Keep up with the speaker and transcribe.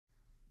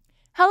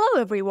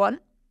Hello everyone!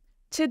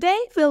 Today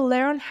we'll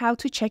learn how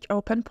to check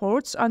open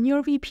ports on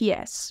your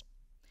VPS.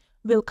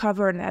 We'll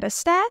cover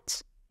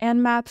Netstat,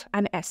 Nmap,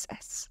 and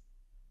SS.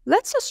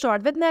 Let's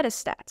start with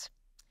Netstat.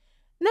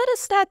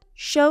 Netstat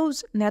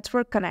shows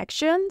network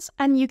connections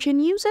and you can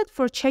use it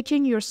for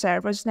checking your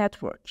server's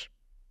network.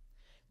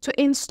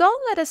 To install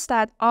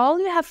Netstat, all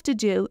you have to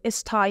do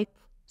is type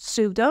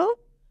sudo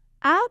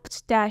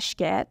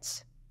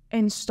apt-get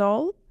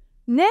install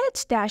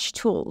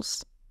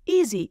net-tools.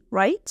 Easy,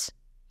 right?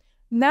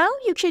 Now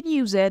you can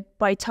use it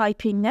by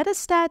typing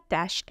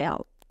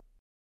netstat-l.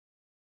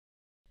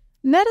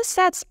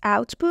 Netstat's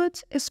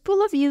output is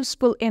full of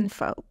useful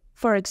info.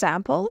 For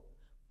example,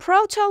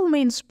 proto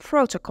means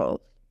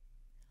protocol.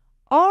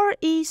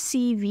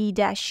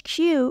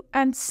 recv-q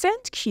and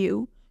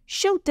sendq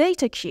show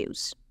data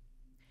queues.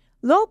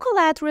 Local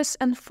address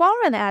and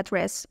foreign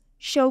address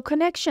show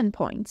connection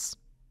points.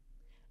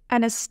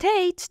 And a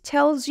state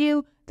tells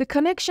you the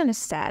connection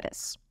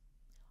status.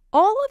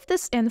 All of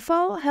this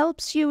info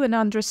helps you in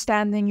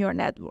understanding your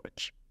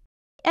network.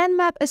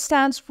 Nmap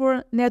stands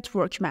for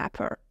Network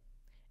Mapper.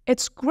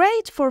 It's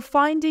great for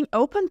finding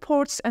open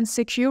ports and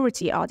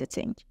security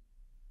auditing.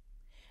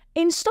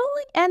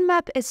 Installing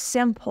Nmap is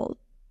simple.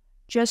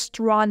 Just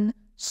run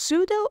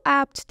sudo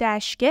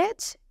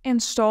apt-get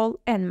install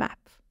Nmap.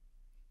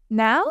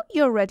 Now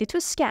you're ready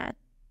to scan.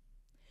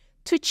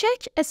 To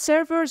check a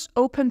server's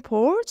open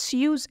ports,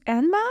 use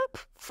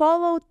Nmap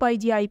followed by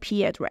the IP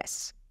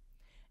address.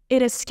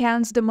 It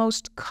scans the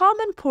most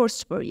common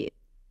ports for you.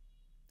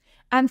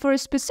 And for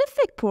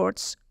specific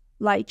ports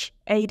like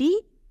 80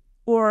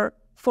 or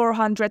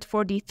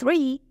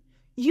 443,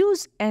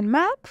 use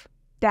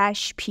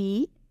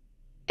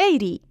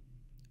Nmap-p80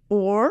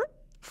 or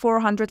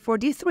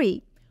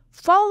 443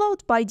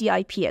 followed by the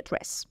IP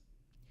address.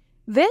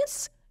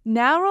 This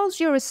narrows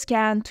your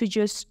scan to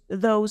just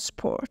those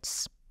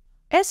ports.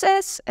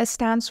 SS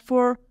stands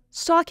for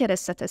Socket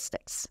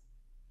Statistics.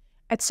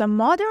 It's a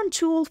modern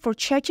tool for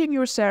checking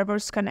your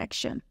server's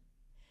connection.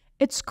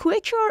 It's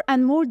quicker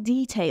and more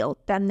detailed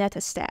than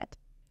Netstat.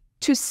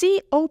 To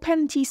see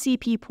open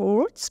TCP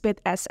ports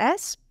with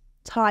SS,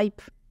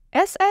 type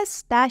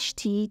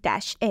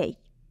ss-t-a.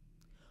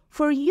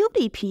 For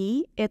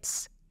UDP,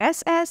 it's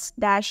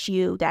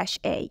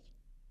ss-u-a.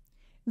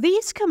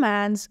 These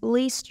commands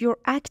list your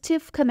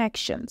active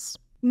connections.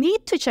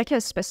 Need to check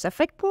a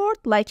specific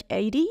port like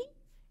 80?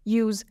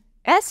 Use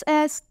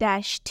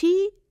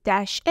ss-t-a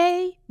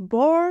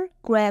bar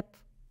grep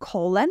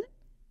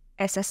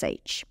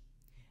 :SSH.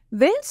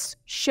 This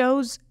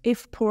shows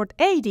if port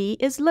 80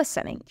 is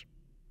listening.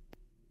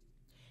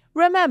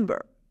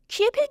 Remember,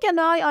 keeping an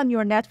eye on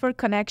your network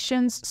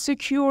connections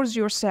secures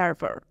your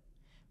server.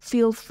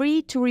 Feel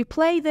free to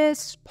replay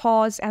this,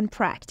 pause, and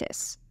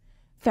practice.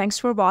 Thanks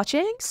for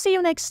watching. See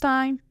you next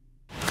time.